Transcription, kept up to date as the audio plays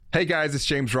Hey guys, it's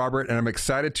James Robert, and I'm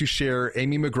excited to share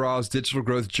Amy McGraw's digital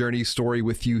growth journey story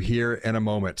with you here in a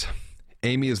moment.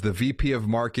 Amy is the VP of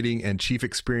Marketing and Chief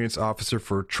Experience Officer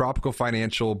for Tropical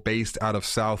Financial based out of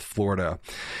South Florida.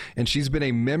 And she's been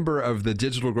a member of the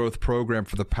Digital Growth Program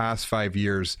for the past 5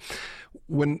 years.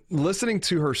 When listening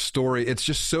to her story, it's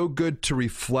just so good to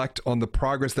reflect on the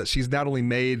progress that she's not only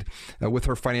made with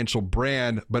her financial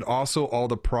brand, but also all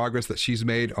the progress that she's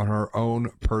made on her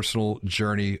own personal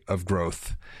journey of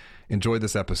growth. Enjoy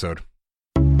this episode.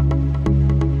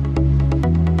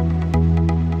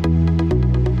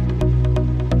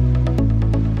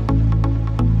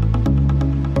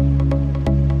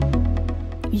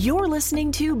 You're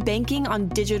listening to Banking on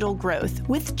Digital Growth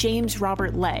with James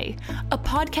Robert Lay, a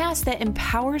podcast that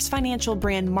empowers financial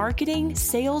brand marketing,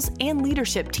 sales, and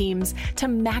leadership teams to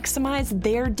maximize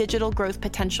their digital growth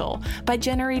potential by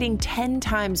generating 10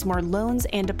 times more loans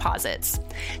and deposits.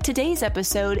 Today's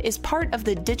episode is part of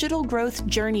the Digital Growth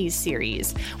Journeys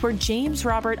series, where James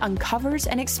Robert uncovers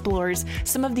and explores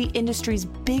some of the industry's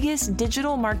biggest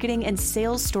digital marketing and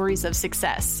sales stories of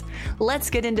success. Let's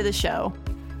get into the show.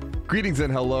 Greetings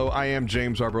and hello. I am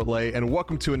James Robert Lay, and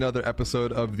welcome to another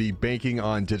episode of the Banking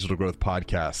on Digital Growth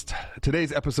podcast.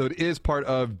 Today's episode is part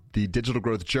of the Digital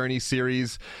Growth Journey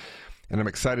series, and I'm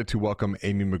excited to welcome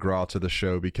Amy McGraw to the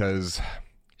show because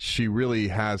she really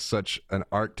has such an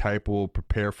archetypal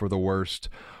prepare for the worst,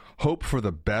 hope for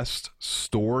the best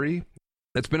story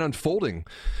that's been unfolding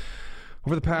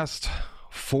over the past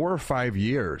 4 or 5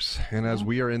 years. And as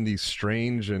we are in these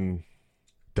strange and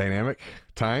dynamic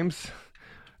times,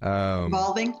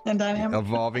 evolving and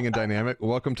dynamic.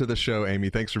 Welcome to the show, Amy.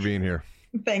 Thanks for being here.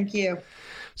 Thank you.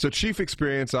 So, Chief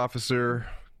Experience Officer,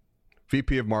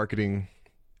 VP of Marketing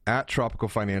at Tropical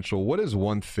Financial. What is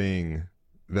one thing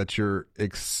that you're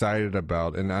excited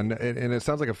about? And it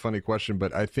sounds like a funny question,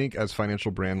 but I think as financial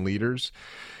brand leaders,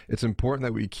 it's important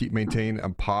that we maintain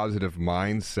a positive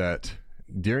mindset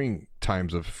during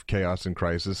times of chaos and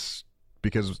crisis,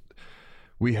 because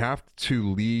we have to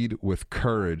lead with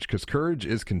courage, because courage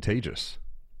is contagious.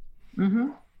 Mm-hmm.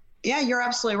 Yeah, you're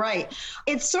absolutely right.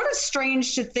 It's sort of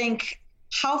strange to think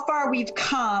how far we've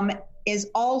come is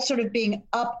all sort of being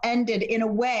upended in a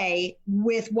way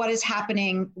with what is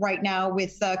happening right now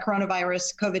with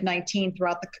coronavirus, COVID-19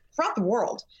 throughout the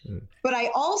world. Mm. But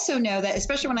I also know that,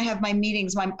 especially when I have my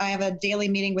meetings, I have a daily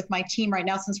meeting with my team right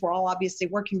now, since we're all obviously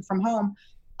working from home,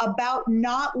 about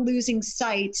not losing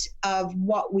sight of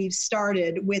what we've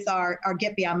started with our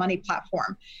Get Beyond Money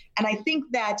platform. And I think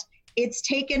that it's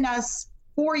taken us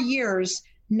 4 years,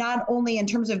 not only in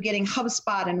terms of getting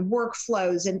HubSpot and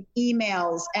workflows and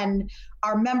emails and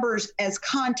our members as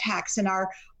contacts and our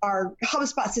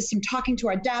HubSpot system talking to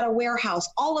our data warehouse.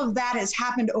 All of that has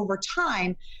happened over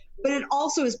time, but it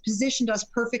also has positioned us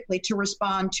perfectly to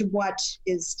respond to what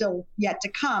is still yet to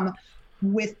come,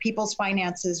 with people's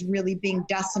finances really being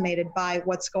decimated by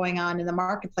what's going on in the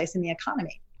marketplace and the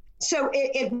economy. So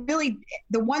it really,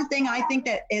 the one thing I think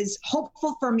that is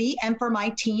hopeful for me and for my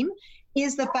team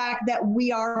is the fact that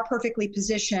we are perfectly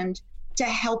positioned to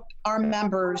help our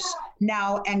members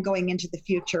now and going into the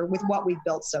future with what we've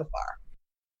built so far.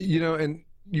 You know, and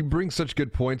you bring such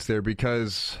good points there,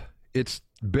 because it's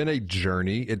been a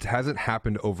journey. It hasn't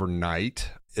happened overnight.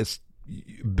 It's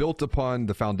built upon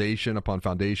the foundation, upon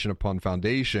foundation, upon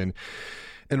foundation.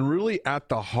 And really at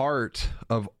the heart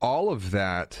of all of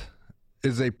that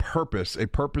is a purpose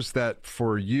that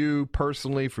for you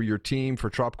personally, for your team, for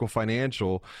Tropical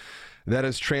Financial, that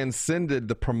has transcended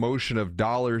the promotion of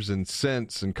dollars and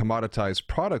cents and commoditized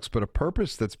products, but a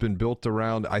purpose that's been built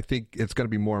around, I think it's going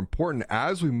to be more important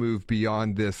as we move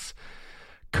beyond this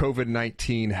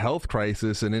COVID-19 health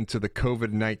crisis and into the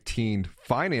COVID-19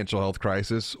 financial health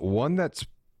crisis, one that's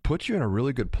put you in a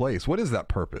really good place. What is that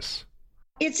purpose?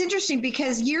 It's interesting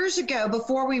because years ago,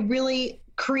 before we really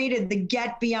created the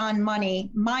Get Beyond Money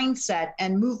mindset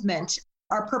and movement,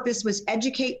 our purpose was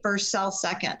educate first, sell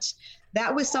second.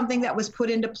 That was something that was put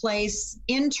into place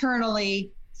internally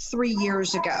 3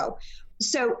 years ago.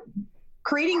 So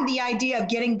creating the idea of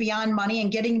getting beyond money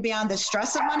and getting beyond the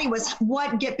stress of money was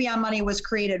what Get Beyond Money was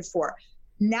created for.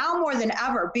 Now more than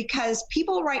ever, because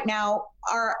people right now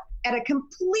are at a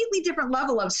completely different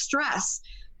level of stress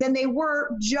than they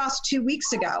were just 2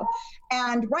 weeks ago.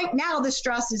 And right now the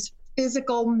stress is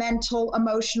physical, mental,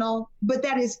 emotional, but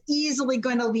that is easily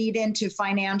going to lead into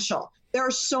financial. There are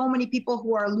so many people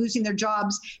who are losing their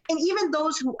jobs. And even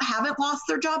those who haven't lost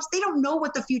their jobs, they don't know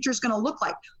what the future is going to look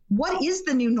like. What is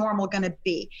the new normal going to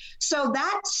be? So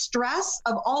that stress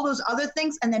of all those other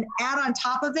things, and then add on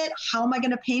top of it, how am I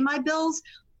going to pay my bills?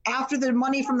 After the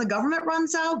money from the government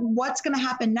runs out, what's going to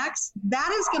happen next?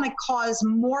 That is going to cause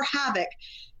more havoc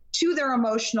to their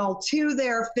emotional, to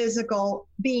their physical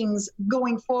beings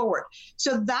going forward.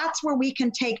 So that's where we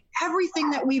can take everything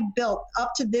that we've built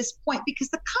up to this point, because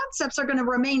the concepts are going to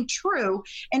remain true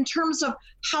in terms of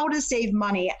how to save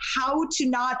money, how to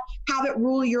not have it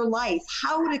rule your life,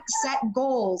 how to set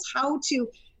goals, how to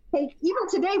take, even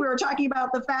today we were talking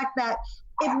about the fact that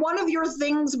if one of your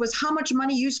things was how much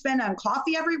money you spend on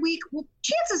coffee every week, well,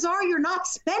 chances are you're not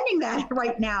spending that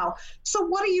right now. So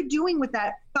what are you doing with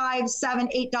that $5,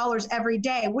 $7, $8 every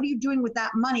day? What are you doing with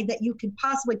that money that you could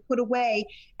possibly put away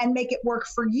and make it work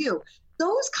for you?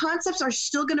 Those concepts are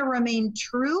still going to remain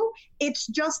true. It's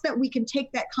just that we can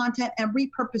take that content and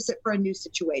repurpose it for a new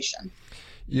situation.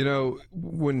 You know,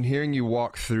 when hearing you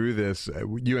walk through this,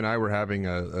 you and I were having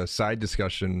a side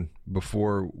discussion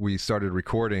before we started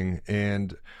recording,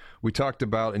 and we talked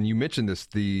about, and you mentioned this,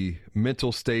 the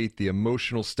mental state, the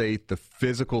emotional state, the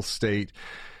physical state.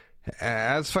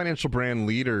 As financial brand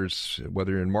leaders,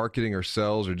 whether you're in marketing or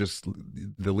sales or just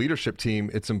the leadership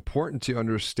team, it's important to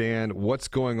understand what's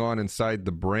going on inside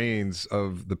the brains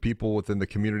of the people within the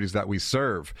communities that we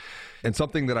serve. And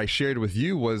something that I shared with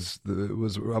you was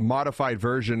a modified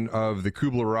version of the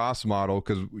Kubler-Ross model,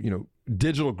 because, you know,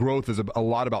 digital growth is a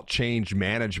lot about change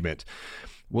management.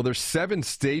 Well, there's 7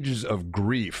 stages of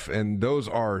grief, and those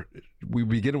are, we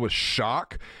begin with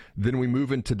shock, then we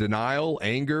move into denial,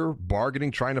 anger,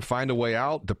 bargaining, trying to find a way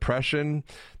out, depression,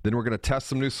 then we're going to test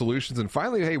some new solutions, and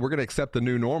finally, hey, we're going to accept the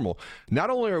new normal. Not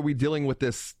only are we dealing with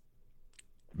this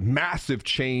massive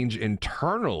change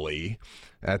internally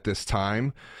at this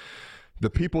time, the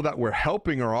people that we're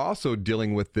helping are also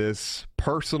dealing with this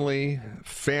personally,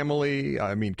 family,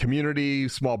 community,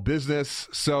 small business.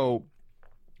 So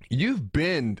you've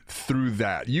been through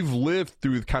that. You've lived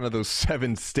through kind of those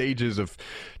 7 stages of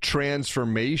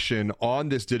transformation on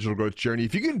this digital growth journey.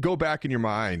 If you can go back in your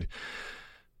mind,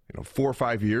 4 or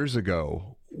 5 years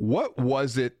ago, what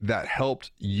was it that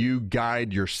helped you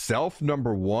guide yourself,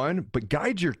 number one, but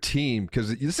guide your team?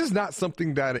 Because this is not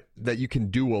something that you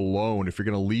can do alone if you're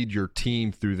going to lead your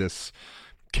team through this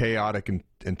chaotic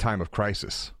and time of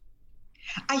crisis.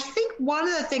 I think one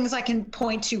of the things I can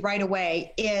point to right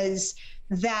away is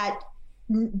that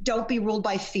don't be ruled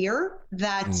by fear.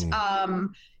 That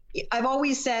I've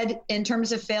always said, in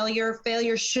terms of failure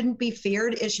shouldn't be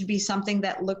feared. It should be something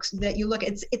that you look.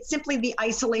 It's simply the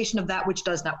isolation of that which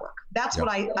does not work. That's what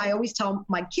I always tell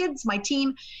my kids, my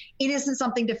team. It isn't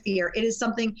something to fear. It is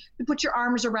something to put your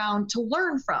arms around, to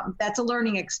learn from. That's a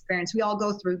learning experience. We all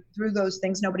go through those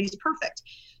things. Nobody's perfect.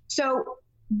 So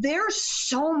there's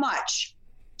so much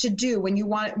to do when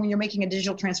you're making a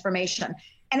digital transformation.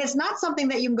 And it's not something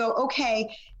that you can go, okay,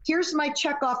 here's my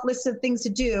checkoff list of things to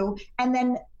do. And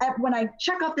then when I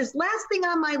check off this last thing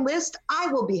on my list, I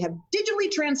will have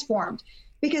digitally transformed.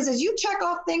 Because as you check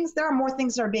off things, there are more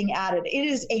things that are being added. It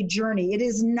is a journey. It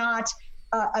is not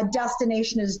a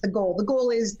destination is the goal. The goal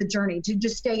is the journey, to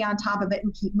just stay on top of it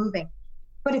and keep moving.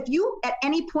 But if you, at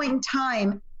any point in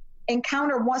time,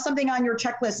 encounter something on your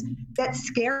checklist that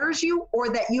scares you, or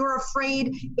that you're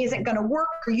afraid isn't going to work,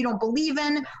 or you don't believe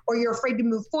in, or you're afraid to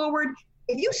move forward,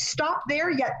 if you stop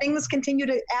there, yet things continue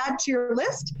to add to your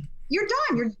list, you're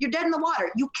done. You're dead in the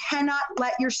water. You cannot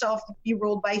let yourself be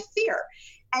ruled by fear.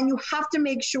 And you have to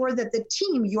make sure that the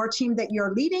team, your team that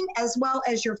you're leading, as well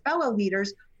as your fellow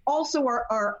leaders, also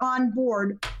are on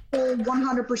board full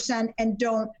 100% and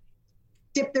don't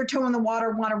dip their toe in the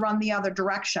water, want to run the other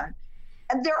direction.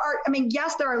 And there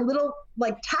are little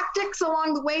tactics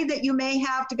along the way that you may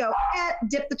have to go,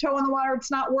 dip the toe in the water,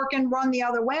 it's not working, run the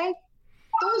other way.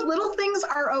 Those little things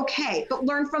are okay, but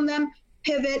learn from them,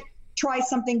 pivot, try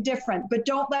something different, but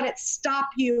don't let it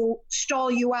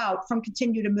stall you out from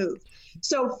continue to move.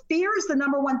 So fear is the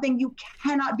number one thing you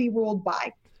cannot be ruled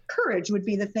by. Courage would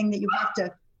be the thing that you have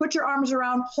to put your arms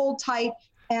around, hold tight,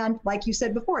 and like you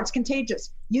said before, it's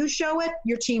contagious. You show it,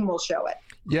 your team will show it.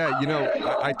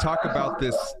 Yeah, I talk about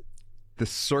this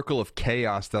circle of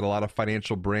chaos that a lot of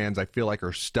financial brands, I feel like,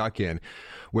 are stuck in,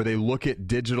 where they look at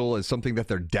digital as something that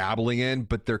they're dabbling in,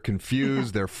 but they're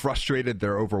confused, they're frustrated,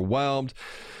 they're overwhelmed,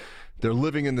 they're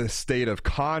living in this state of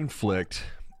conflict.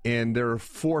 And there are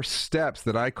 4 steps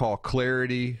that I call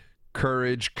clarity,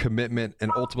 courage, commitment,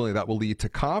 and ultimately that will lead to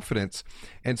confidence.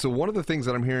 And so one of the things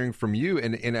that I'm hearing from you,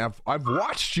 and I've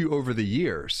watched you over the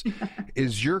years,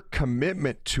 is your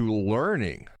commitment to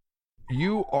learning.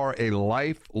 You are a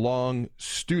lifelong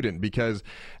student, because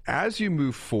as you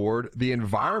move forward, the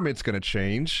environment's going to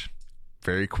change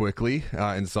very quickly,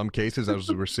 in some cases,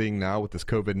 as we're seeing now with this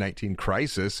COVID-19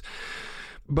 crisis.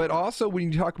 But also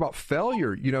when you talk about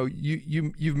failure,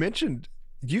 you've mentioned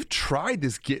you've tried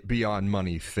this get beyond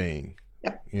money thing.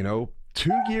 Yep.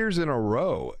 2 years in a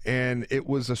row, and it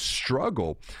was a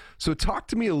struggle. So talk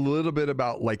to me a little bit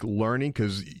about like learning,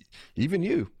 because even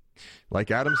you, like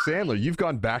Adam Sandler, you've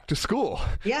gone back to school.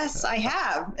 Yes, I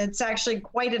have. It's actually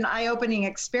quite an eye-opening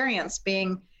experience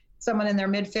being someone in their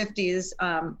mid-50s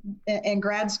in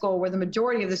grad school, where the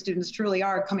majority of the students truly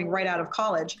are coming right out of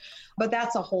college. But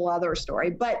that's a whole other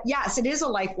story. But yes, it is a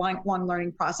lifelong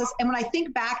learning process. And when I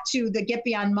think back to the Get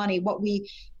Beyond Money, what we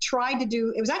tried to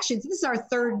do, it was actually, this is our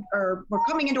third, or we're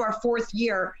coming into our fourth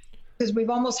year, because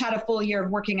we've almost had a full year of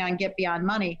working on Get Beyond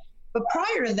Money. But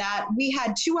prior to that, we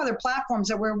had 2 other platforms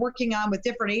that we're working on with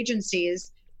different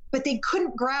agencies, but they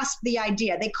couldn't grasp the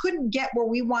idea. They couldn't get where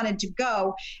we wanted to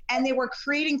go, and they were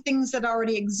creating things that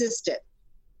already existed.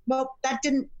 Well, that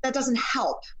doesn't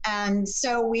help. And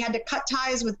so we had to cut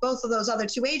ties with both of those other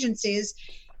 2 agencies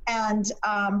and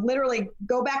literally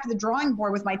go back to the drawing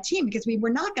board with my team, because we were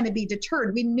not going to be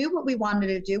deterred. We knew what we wanted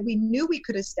to do. We knew we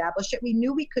could establish it. We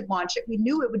knew we could launch it. We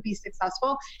knew it would be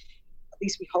successful. At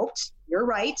least we hoped. You're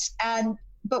right.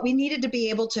 But we needed to be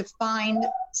able to find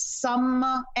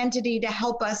some entity to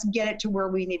help us get it to where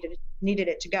we needed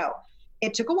it to go.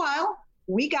 It took a while.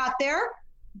 We got there.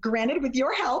 Granted, with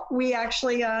your help, we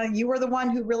actually, you were the one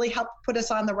who really helped put us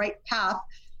on the right path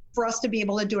for us to be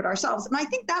able to do it ourselves. And I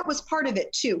think that was part of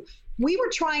it too. We were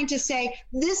trying to say,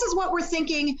 this is what we're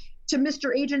thinking to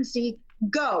Mr. Agency,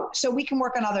 go, so we can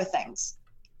work on other things.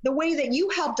 The way that you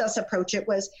helped us approach it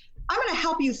was, I'm going to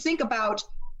help you think about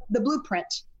the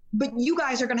blueprint, but you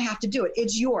guys are going to have to do it.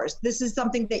 It's yours. This is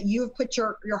something that you've put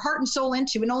your heart and soul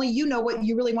into, and only you know what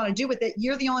you really want to do with it.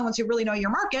 You're the only ones who really know your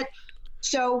market.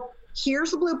 So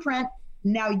here's the blueprint.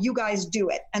 Now you guys do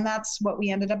it. And that's what we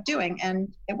ended up doing.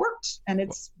 And it worked, and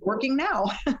it's working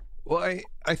now. Well,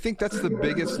 I think that's the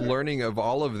biggest learning of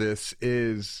all of this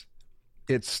is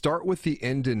start with the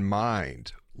end in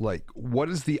mind. Like, what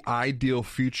does the ideal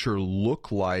future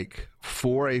look like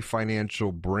for a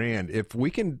financial brand? If we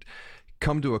can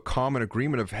come to a common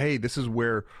agreement of, hey, this is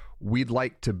where we'd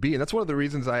like to be. And that's one of the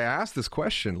reasons I asked this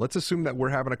question. Let's assume that we're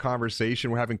having a conversation,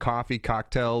 we're having coffee,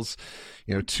 cocktails,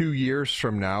 2 years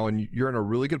from now, and you're in a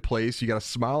really good place. You got a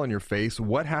smile on your face.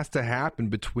 What has to happen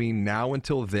between now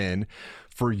until then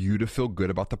for you to feel good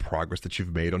about the progress that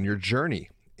you've made on your journey?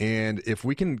 And if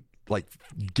we can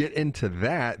get into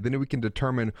that, then we can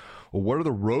determine, well, what are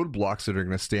the roadblocks that are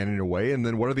going to stand in your way, and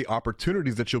then what are the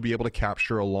opportunities that you'll be able to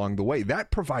capture along the way.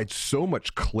 That provides so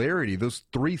much clarity, those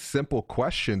 3 simple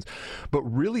questions, but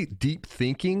really deep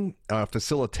thinking,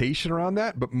 facilitation around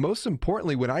that. But most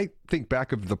importantly, when I think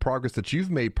back of the progress that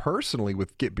you've made personally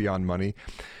with Get Beyond Money,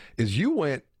 is you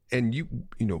went and you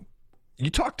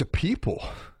talked to people,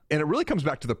 and it really comes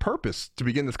back to the purpose to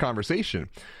begin this conversation.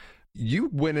 You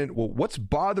went in, well, what's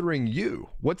bothering you?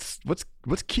 What's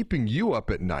keeping you up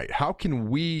at night? How can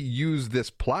we use this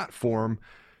platform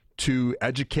to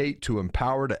educate, to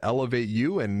empower, to elevate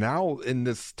you? And now in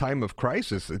this time of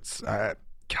crisis, it's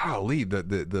golly,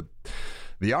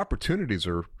 the opportunities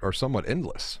are somewhat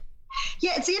endless.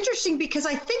 Yeah, it's interesting because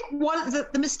I think one of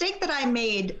the mistake that I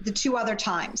made the 2 other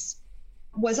times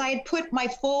was I had put my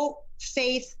full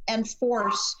faith and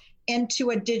force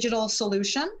into a digital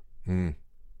solution.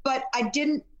 But I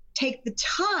didn't take the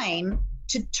time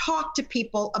to talk to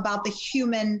people about the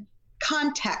human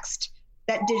context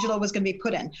that digital was going to be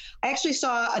put in. I actually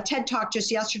saw a TED Talk just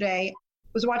yesterday. I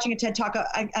was watching a TED Talk.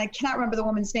 I cannot remember the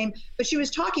woman's name, but she was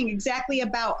talking exactly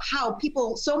about how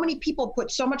so many people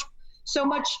put so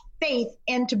much faith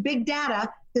into big data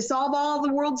to solve all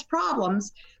the world's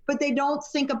problems, but they don't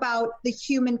think about the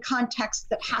human context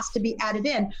that has to be added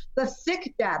in, the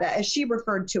thick data, as she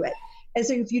referred to it. And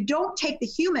so if you don't take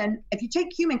if you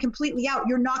take human completely out,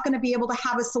 you're not going to be able to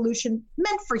have a solution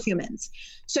meant for humans.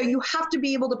 So you have to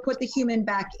be able to put the human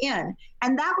back in.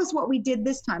 And that was what we did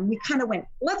this time. We kind of went,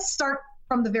 let's start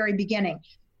from the very beginning.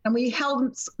 And we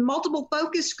held multiple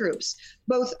focus groups,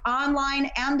 both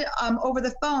online and over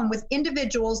the phone, with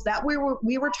individuals that we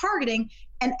were targeting,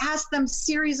 and asked them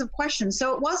series of questions.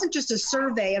 So it wasn't just a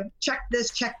survey of check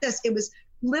this. It was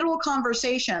literal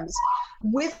conversations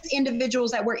with individuals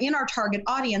that were in our target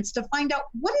audience to find out,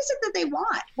 what is it that they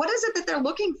want? What is it that they're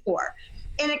looking for?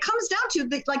 And it comes down to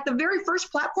the very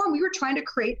first platform, we were trying to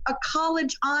create a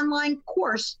college online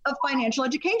course of financial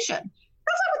education.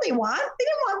 That's not what they want. They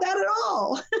didn't want that at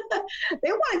all.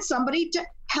 They wanted somebody to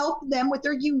help them with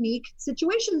their unique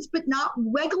situations, but not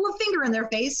wiggle a finger in their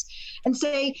face and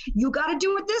say, you got to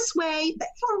do it this way. They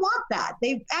don't want that.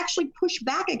 They actually push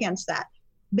back against that.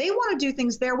 They want to do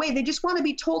things their way. They just want to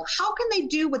be told, how can they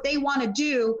do what they want to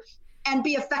do and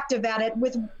be effective at it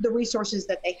with the resources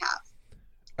that they have.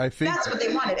 I think that's what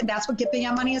they wanted. And that's what Get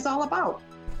Beyond Money is all about.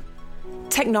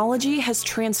 Technology has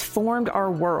transformed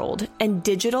our world, and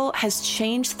digital has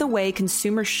changed the way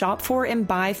consumers shop for and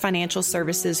buy financial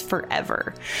services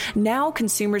forever. Now,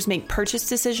 consumers make purchase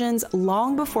decisions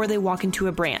long before they walk into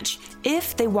a branch,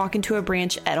 if they walk into a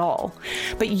branch at all.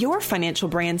 But your financial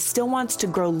brand still wants to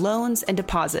grow loans and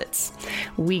deposits.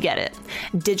 We get it.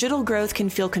 Digital growth can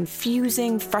feel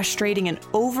confusing, frustrating, and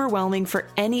overwhelming for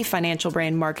any financial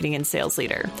brand marketing and sales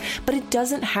leader. But it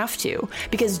doesn't have to,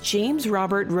 because James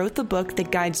Robert wrote the book that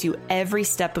guides you every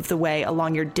step of the way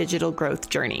along your digital growth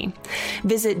journey.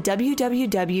 Visit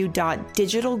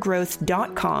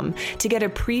www.digitalgrowth.com to get a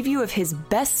preview of his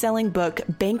best-selling book,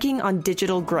 Banking on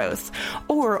Digital Growth,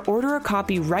 or order a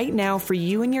copy right now for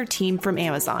you and your team from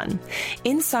Amazon.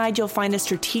 Inside, you'll find a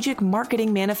strategic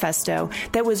marketing manifesto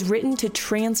that was written to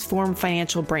transform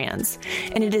financial brands,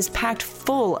 and it is packed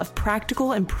full of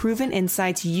practical and proven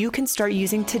insights you can start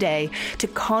using today to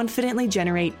confidently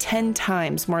generate 10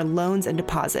 times more loans and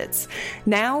deposits.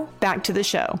 Now, back to the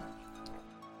show.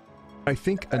 I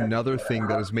think another thing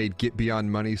that has made Get Beyond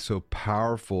Money so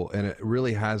powerful, and it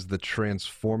really has the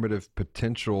transformative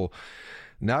potential,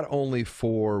 not only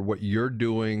for what you're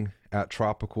doing at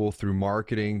Tropical through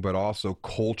marketing, but also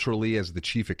culturally as the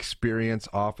chief experience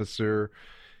officer,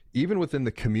 even within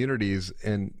the communities.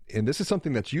 And this is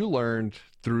something that you learned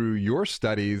through your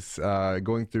studies,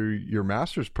 going through your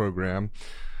master's program.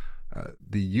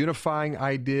 The unifying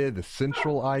idea, the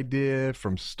central idea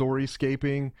from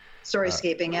storyscaping.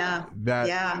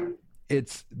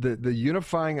 It's the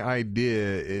unifying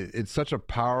idea. It's such a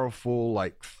powerful,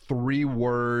 like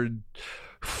 3-word,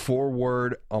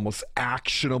 4-word, almost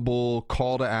actionable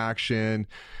call to action.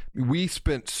 We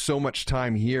spent so much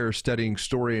time here studying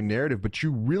story and narrative, but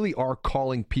you really are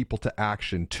calling people to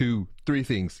action. 2, 3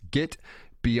 things. Get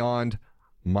beyond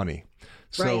money.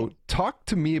 So talk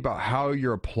to me about how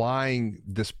you're applying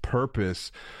this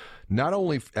purpose, not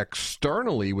only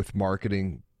externally with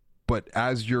marketing, but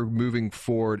as you're moving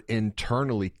forward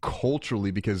internally,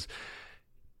 culturally, because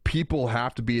people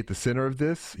have to be at the center of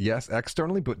this. Yes,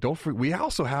 externally, but don't forget, we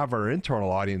also have our internal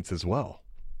audience as well.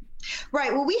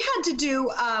 Right. Well, we had to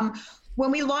do, when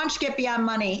we launched Get Beyond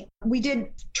Money, we did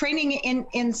training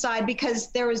inside because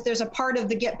there's a part of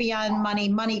the Get Beyond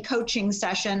Money coaching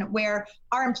session where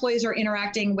our employees are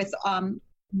interacting with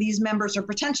these members or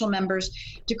potential members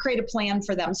to create a plan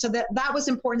for them. So that was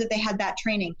important that they had that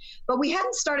training. But we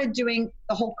hadn't started doing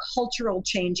the whole cultural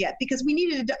change yet because we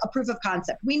needed a proof of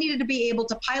concept. We needed to be able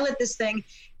to pilot this thing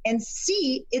and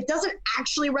see it doesn't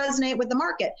actually resonate with the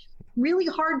market. Really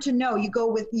hard to know. You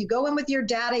go in with your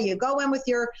data, you go in with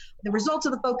the results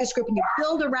of the focus group, and you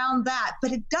build around that.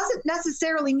 But it doesn't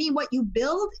necessarily mean what you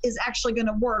build is actually going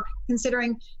to work,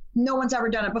 considering no one's ever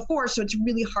done it before. So it's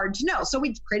really hard to know. So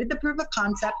we created the proof of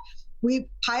concept. We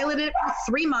piloted it for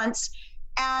 3 months,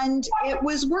 and it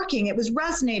was working. It was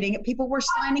resonating. People were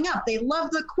signing up. They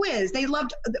loved the quiz.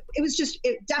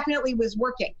 It definitely was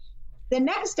working. The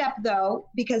next step, though,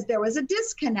 because there was a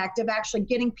disconnect of actually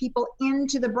getting people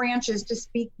into the branches to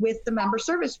speak with the member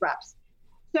service reps.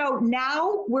 So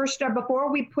now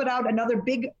before we put out another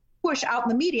big push out in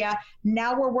the media,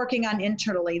 now we're working on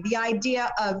internally. The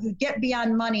idea of Get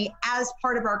Beyond Money as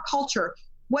part of our culture.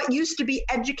 What used to be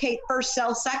educate first,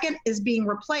 sell second is being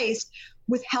replaced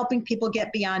with helping people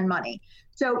get beyond money.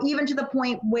 So even to the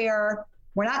point where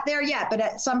we're not there yet, but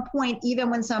at some point, even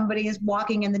when somebody is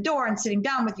walking in the door and sitting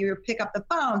down with you, pick up the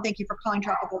phone, thank you for calling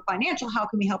Tropical Financial, how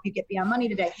can we help you get beyond money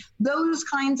today? Those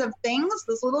kinds of things,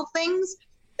 those little things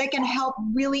that can help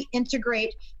really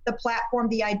integrate the platform,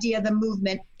 the idea, the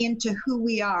movement into who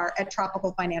we are at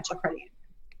Tropical Financial Credit Union.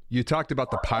 You talked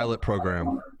about the pilot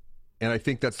program, and I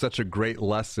think that's such a great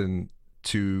lesson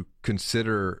to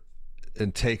consider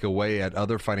and take away at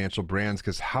other financial brands,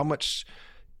 because how much,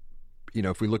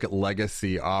 if we look at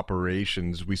legacy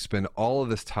operations, we spend all of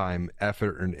this time,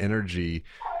 effort, and energy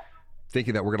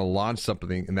thinking that we're going to launch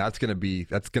something, and that's going to be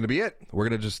it. We're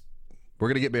going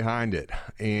to get behind it.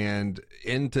 And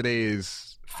in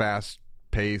today's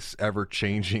fast-paced,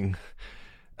 ever-changing,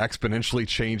 exponentially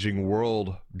changing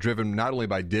world, driven not only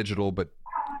by digital but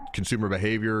consumer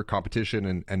behavior,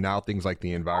 competition, and now things like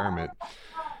the environment,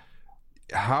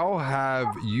 how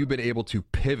have you been able to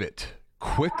pivot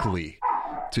quickly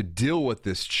to deal with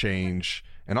this change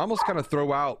and almost kind of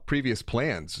throw out previous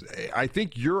plans? I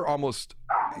think you're almost,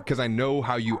 because I know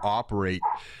how you operate,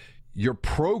 you're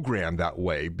programmed that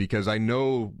way, because I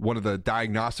know one of the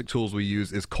diagnostic tools we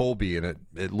use is Kolbe, and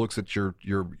it looks at your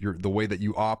the way that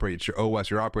you operate. It's your OS,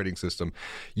 your operating system.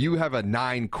 You have a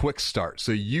 9 quick start,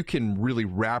 so you can really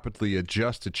rapidly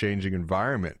adjust to changing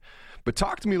environment. But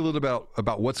talk to me a little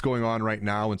about what's going on right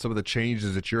now and some of the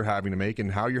changes that you're having to make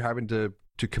and how you're having to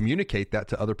to communicate that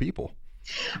to other people?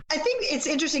 I think it's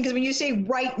interesting because when you say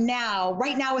right now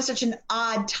is such an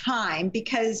odd time,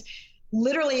 because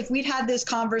literally if we'd had this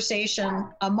conversation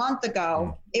a month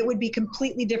ago, it would be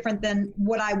completely different than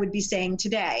what I would be saying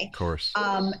today. Of course.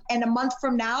 And a month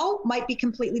from now might be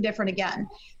completely different again.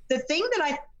 The thing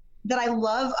that I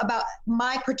love about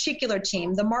my particular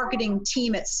team, the marketing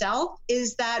team itself,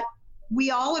 is that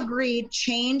we all agree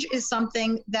change is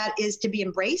something that is to be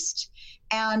embraced.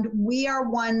 And we are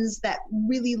ones that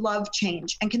really love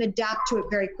change and can adapt to it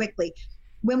very quickly.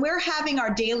 When we're having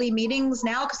our daily meetings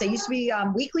now, because they used to be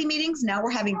weekly meetings, now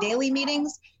we're having daily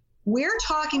meetings, we're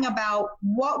talking about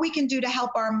what we can do to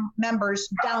help our members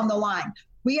down the line.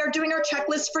 We are doing our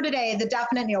checklist for today, the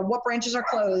definite, what branches are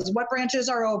closed, what branches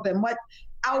are open, what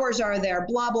hours are there,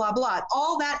 blah, blah, blah.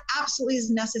 All that absolutely is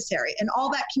necessary. And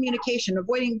all that communication,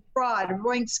 avoiding fraud,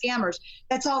 avoiding scammers,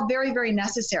 that's all very, very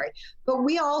necessary. But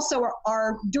we also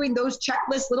are doing those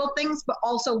checklist little things, but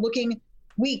also looking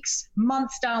weeks,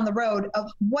 months down the road of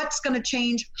what's going to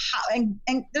change, how,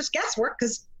 and there's guesswork,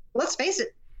 because let's face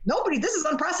it, this is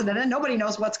unprecedented. Nobody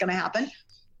knows what's going to happen.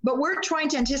 But we're trying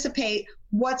to anticipate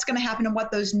what's going to happen and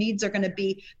what those needs are going to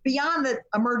be beyond the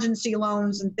emergency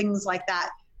loans and things like that,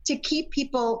 to keep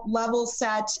people level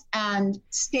set and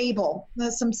stable,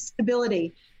 some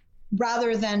stability,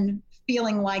 rather than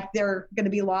feeling like they're going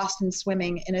to be lost and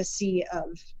swimming in a sea of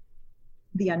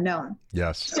the unknown.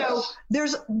 Yes. So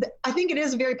I think it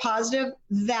is very positive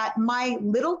that my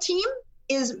little team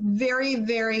is very,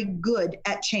 very good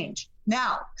at change.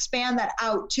 Now, expand that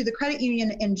out to the credit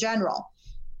union in general.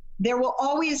 There will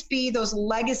always be those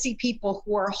legacy people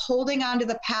who are holding on to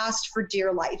the past for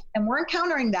dear life. And we're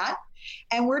encountering that.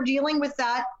 And we're dealing with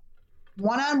that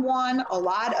one-on-one, a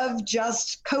lot of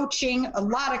just coaching, a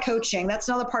lot of coaching. That's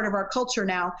another part of our culture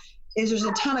now, is there's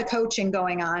a ton of coaching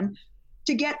going on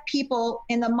to get people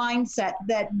in the mindset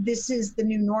that this is the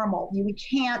new normal. We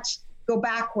can't go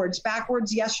backwards.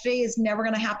 Backwards yesterday is never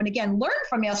going to happen again. Learn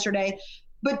from yesterday,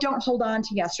 but don't hold on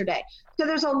to yesterday. So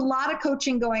there's a lot of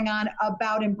coaching going on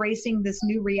about embracing this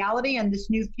new reality and this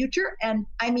new future. And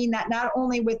I mean that not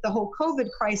only with the whole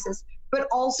COVID crisis, but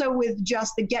also with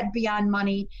just the get beyond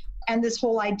money and this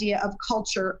whole idea of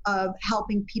culture of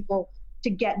helping people to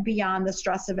get beyond the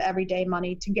stress of everyday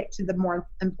money to get to the more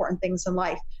important things in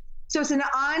life. So it's an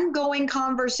ongoing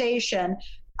conversation.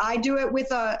 I do it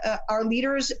with our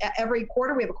leaders every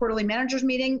quarter. We have a quarterly managers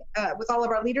meeting with all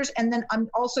of our leaders. And then I'm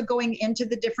also going into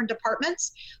the different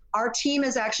departments. Our team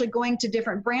is actually going to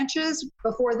different branches.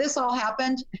 Before this all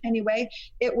happened, anyway,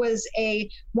 it was a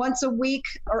once a week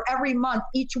or every month,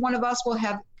 each one of us will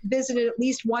have visited at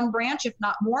least one branch, if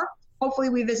not more. Hopefully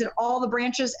we visit all the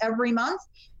branches every month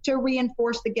to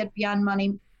reinforce the Get Beyond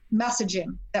Money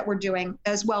messaging that we're doing,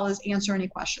 as well as answer any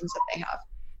questions that they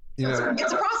have.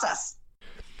 It's a process.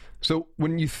 So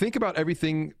when you think about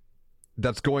everything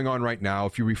that's going on right now,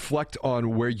 if you reflect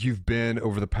on where you've been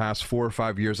over the past 4 or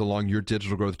 5 years along your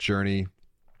digital growth journey,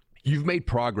 you've made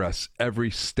progress every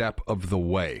step of the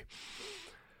way.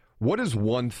 What is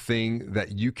one thing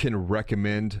that you can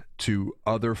recommend to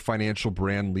other financial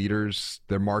brand leaders,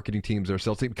 their marketing teams, their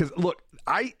sales team? Because look,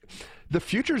 the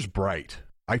future's bright.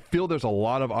 I feel there's a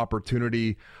lot of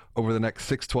opportunity over the next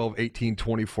 6, 12, 18,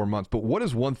 24 months. But what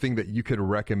is one thing that you could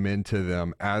recommend to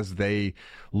them as they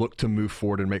look to move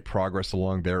forward and make progress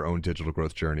along their own digital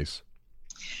growth journeys?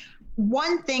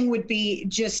 One thing would be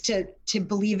just to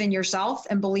believe in yourself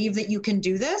and believe that you can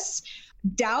do this.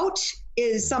 Doubt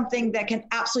is something that can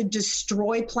absolutely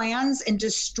destroy plans and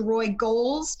destroy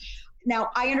goals.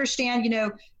 Now, I understand,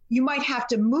 you might have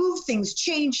to move things,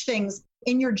 change things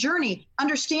in your journey.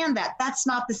 Understand that that's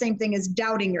not the same thing as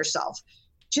doubting yourself.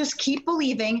 Just keep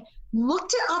believing. Look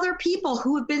to other people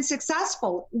who have been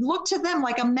successful. Look to them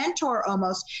like a mentor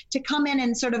almost to come in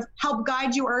and sort of help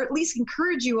guide you or at least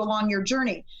encourage you along your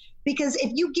journey. Because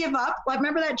if you give up, like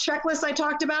remember that checklist I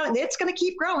talked about, it's going to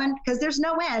keep growing because there's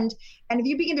no end. And if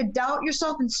you begin to doubt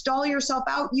yourself and stall yourself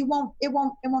out, it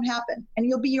won't happen. And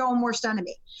you'll be your own worst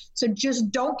enemy. So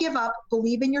just don't give up,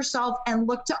 believe in yourself, and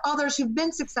look to others who've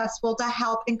been successful to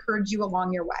help encourage you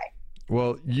along your way.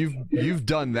 Well, you've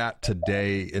done that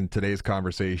today in today's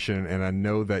conversation. And I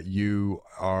know that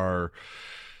you're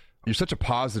such a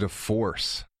positive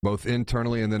force, both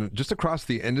internally and then just across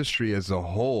the industry as a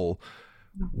whole.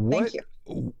 Thank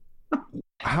you.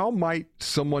 How might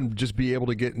someone just be able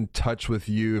to get in touch with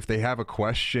you if they have a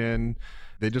question?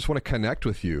 They just want to connect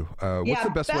with you. What's the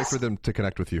best way for them to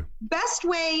connect with you? Best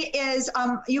way is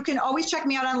you can always check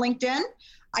me out on LinkedIn.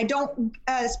 I don't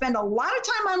spend a lot of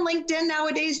time on LinkedIn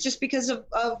nowadays just because of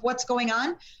what's going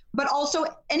on. But also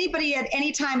anybody at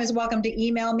any time is welcome to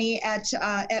email me at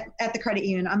the credit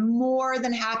union. I'm more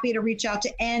than happy to reach out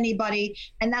to anybody.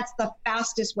 And that's the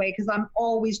fastest way because I'm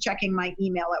always checking my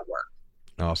email at work.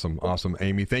 Awesome.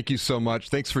 Amy, thank you so much.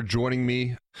 Thanks for joining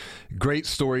me. Great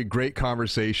story, great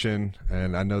conversation.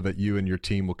 And I know that you and your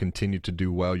team will continue to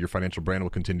do well. Your financial brand will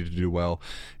continue to do well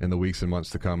in the weeks and months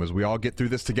to come as we all get through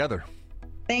this together.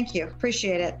 Thank you.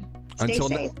 Appreciate it. Stay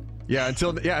safe.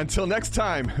 Until next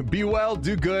time, be well,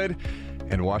 do good,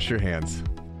 and wash your hands.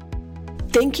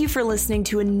 Thank you for listening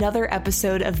to another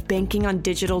episode of Banking on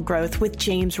Digital Growth with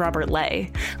James Robert Lay.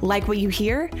 Like what you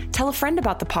hear? Tell a friend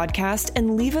about the podcast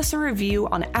and leave us a review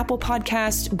on Apple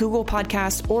Podcasts, Google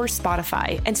Podcasts, or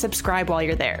Spotify, and subscribe while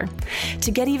you're there.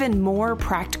 To get even more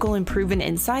practical and proven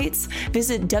insights,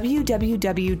 visit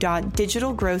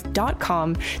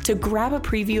www.digitalgrowth.com to grab a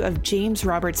preview of James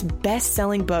Robert's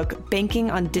best-selling book,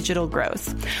 Banking on Digital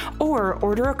Growth, or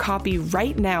order a copy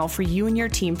right now for you and your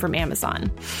team from Amazon.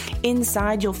 Inside,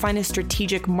 you'll find a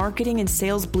strategic marketing and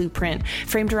sales blueprint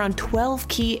framed around 12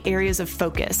 key areas of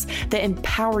focus that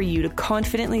empower you to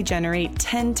confidently generate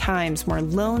 10 times more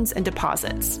loans and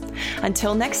deposits.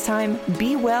 Until next time,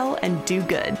 be well and do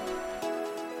good.